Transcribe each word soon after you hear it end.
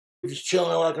Just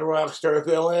chilling like a rock star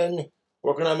villain,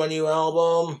 working on my new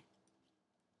album.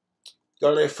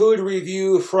 Got a food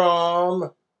review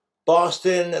from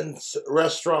Boston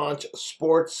restaurant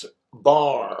Sports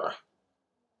Bar.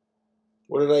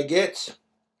 What did I get?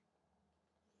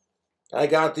 I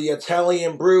got the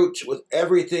Italian Brute with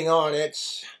everything on it,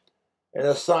 and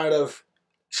a side of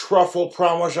truffle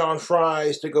Parmesan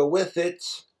fries to go with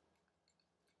it.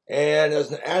 And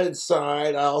as an added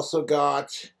side, I also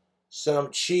got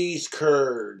some cheese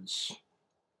curds.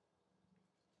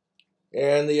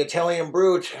 And the Italian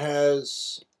Brute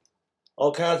has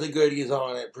all kinds of goodies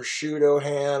on it, prosciutto,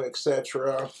 ham,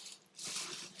 etc.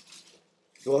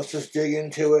 So let's just dig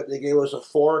into it. They gave us a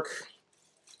fork.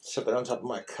 Sip it on top of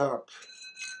my cup.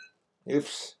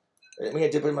 Oops. I didn't mean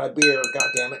to dip it in my beer. God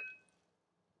damn it.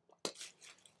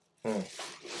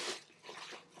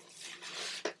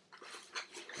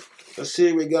 Let's see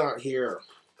what we got here.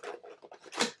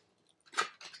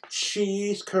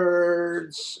 Cheese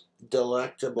curds.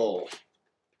 Delectable.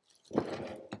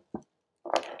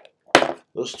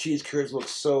 Those cheese curds look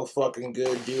so fucking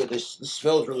good, dude. This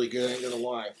smells really good, I ain't gonna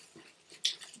lie.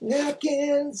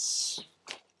 Napkins.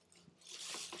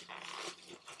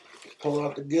 Pull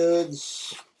out the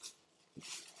goods.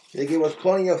 They give us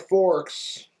plenty of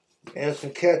forks and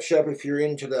some ketchup if you're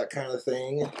into that kind of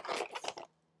thing.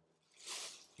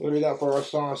 What do we got for our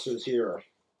sauces here?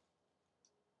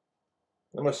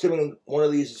 I'm assuming one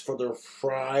of these is for the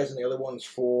fries and the other one's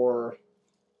for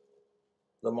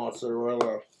the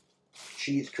mozzarella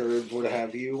cheese curds, what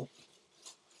have you.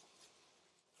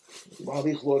 Wow,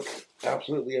 these look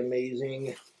absolutely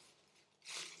amazing.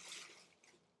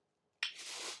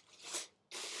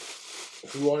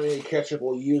 If you want any ketchup,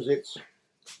 we'll use it.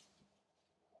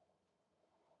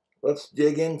 Let's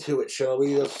dig into it, shall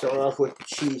we? Let's start off with the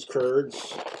cheese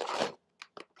curds.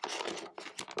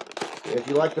 If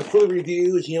you like the food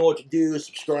reviews, you know what to do.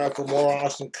 Subscribe for more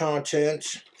awesome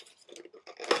content.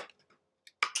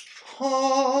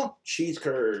 Cheese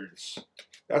curds.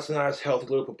 That's a nice, healthy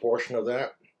little proportion of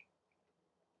that.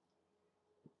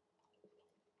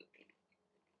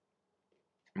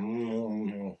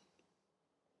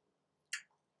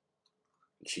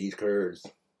 Cheese curds.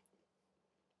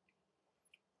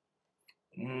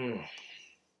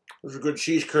 Those are good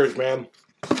cheese curds, man.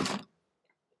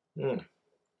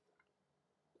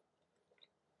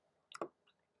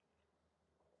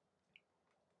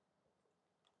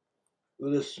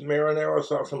 This marinara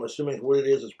sauce, I'm assuming what it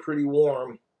is pretty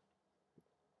warm.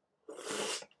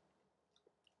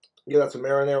 Yeah, that's a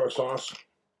marinara sauce.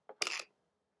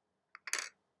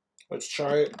 Let's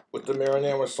try it with the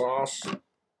marinara sauce.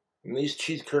 And these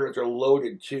cheese curds are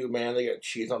loaded too, man. They got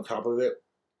cheese on top of it.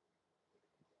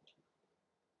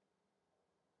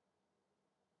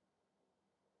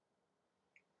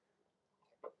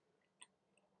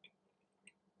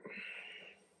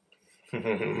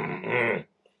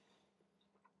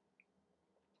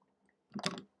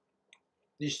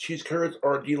 These cheese curds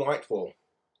are delightful.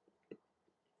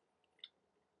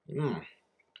 It's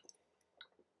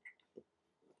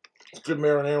good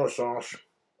marinara sauce.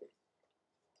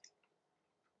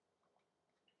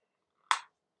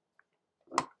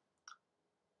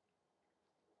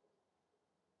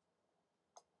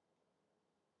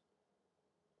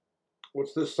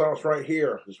 What's this sauce right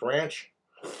here? This ranch?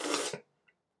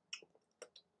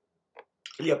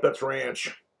 Yep, that's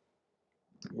ranch.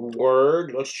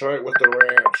 Word. Let's try it with the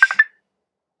ranch.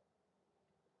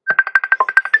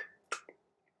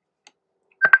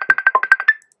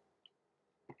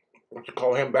 I'll have to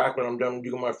call him back when I'm done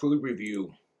doing my food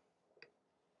review.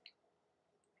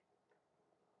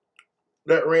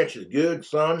 That ranch is good,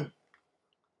 son.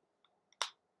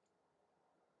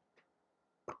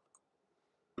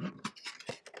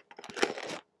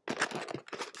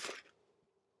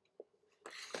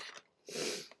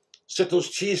 Set those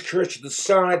cheese curds to the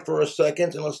side for a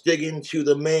second and let's dig into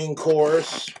the main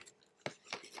course.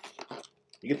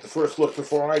 You get the first look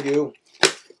before I do.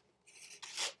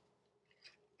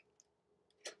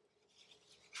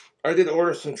 I did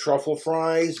order some truffle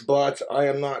fries, but I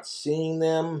am not seeing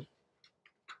them.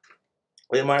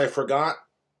 They might have forgot.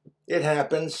 It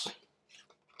happens.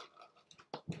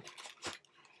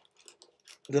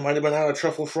 They might have been out of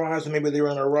truffle fries, and maybe they were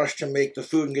in a rush to make the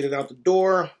food and get it out the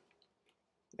door.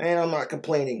 And I'm not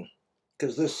complaining,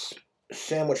 because this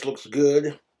sandwich looks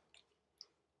good.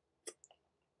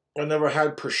 I've never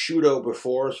had prosciutto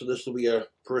before, so this will be a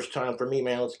first time for me,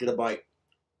 man. Let's get a bite.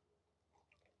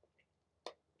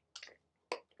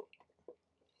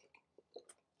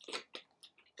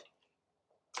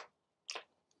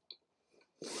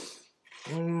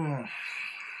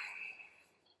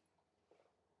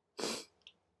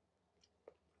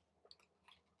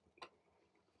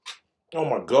 Oh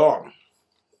my God.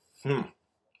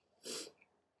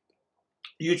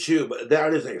 YouTube,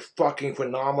 that is a fucking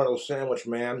phenomenal sandwich,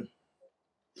 man.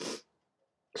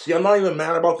 See, I'm not even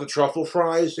mad about the truffle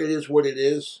fries. It is what it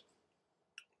is.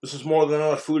 This is more than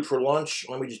enough food for lunch.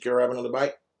 Let me just grab another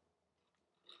bite.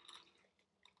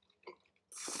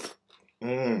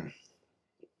 Mmm.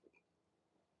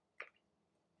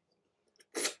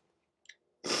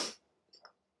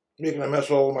 Making a mess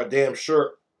all over my damn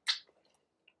shirt.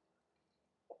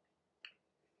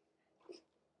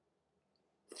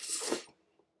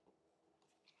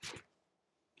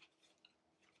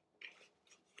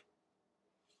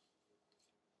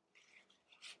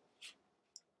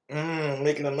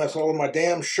 Making a mess all over my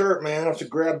damn shirt, man. I have to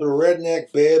grab the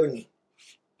redneck bib and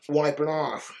wipe it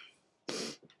off.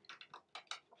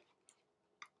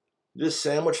 This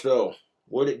sandwich, though,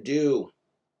 what'd it do?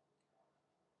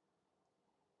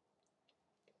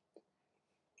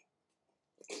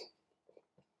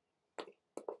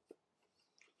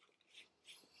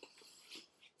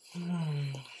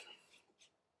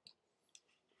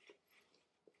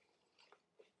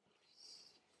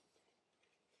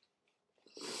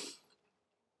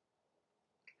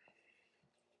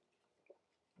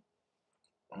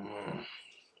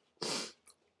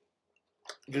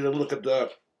 Get a look at the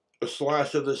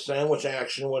slice of the sandwich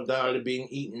action without it being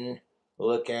eaten.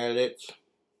 Look at it.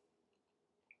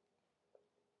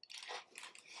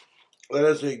 That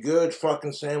is a good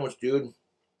fucking sandwich, dude.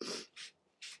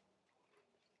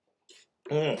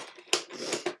 Put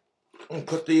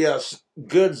the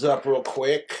goods up real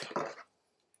quick.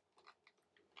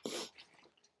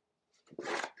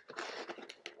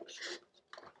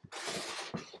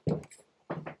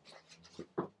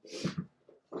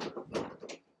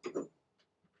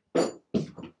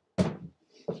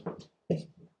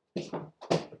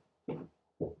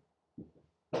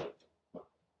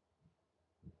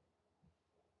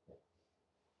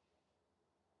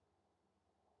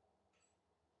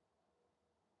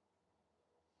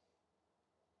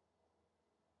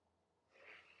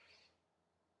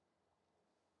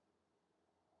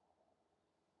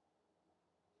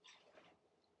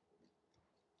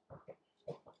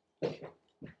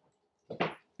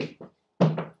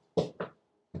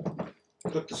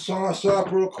 Put the sauce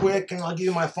up real quick, and I'll give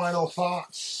you my final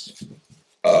thoughts.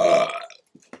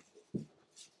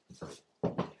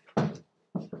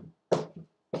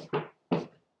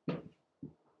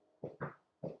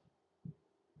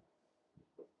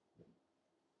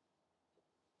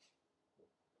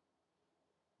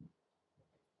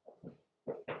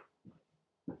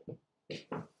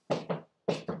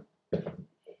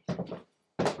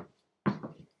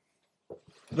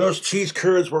 Those cheese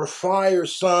curds were fire,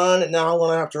 son. Now I'm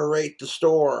going to have to rate the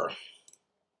store.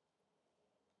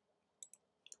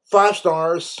 5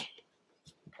 stars.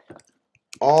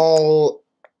 Although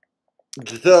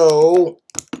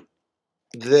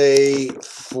they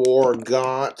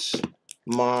forgot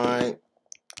my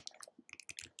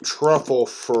truffle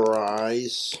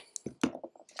fries,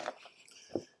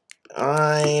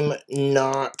 I'm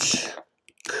not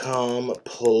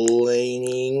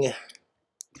complaining.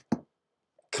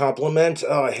 Compliment?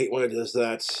 Oh, I hate when it does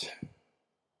that.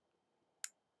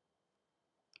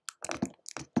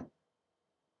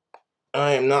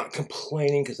 I am not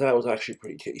complaining because that was actually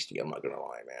pretty tasty. I'm not gonna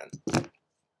lie, man.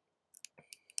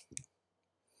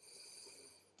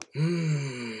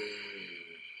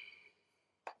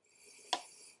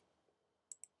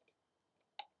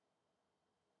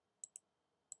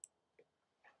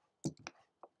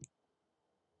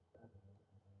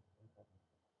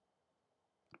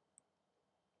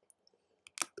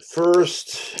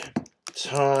 First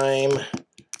time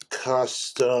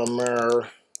customer.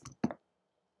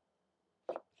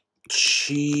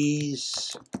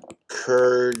 Cheese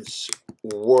curds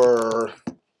were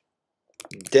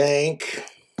dank.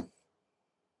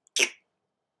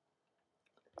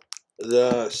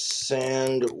 The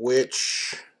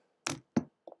sandwich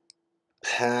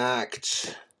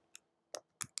packs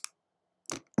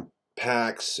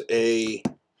a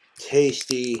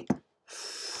tasty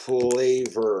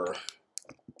flavor.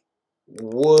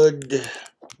 Would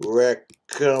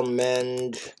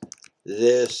recommend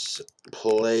this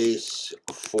place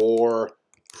for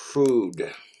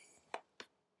food.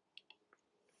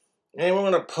 And we're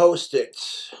going to post it.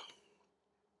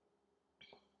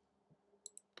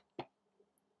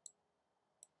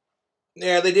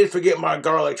 Yeah, they did forget my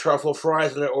garlic truffle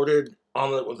fries that I ordered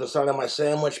on with the side of my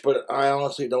sandwich, but I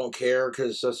honestly don't care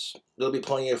because there'll be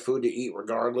plenty of food to eat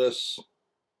regardless.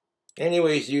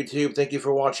 Anyways, YouTube, thank you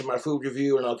for watching my food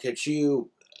review, and I'll catch you,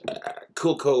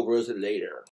 Cool Cobras, later.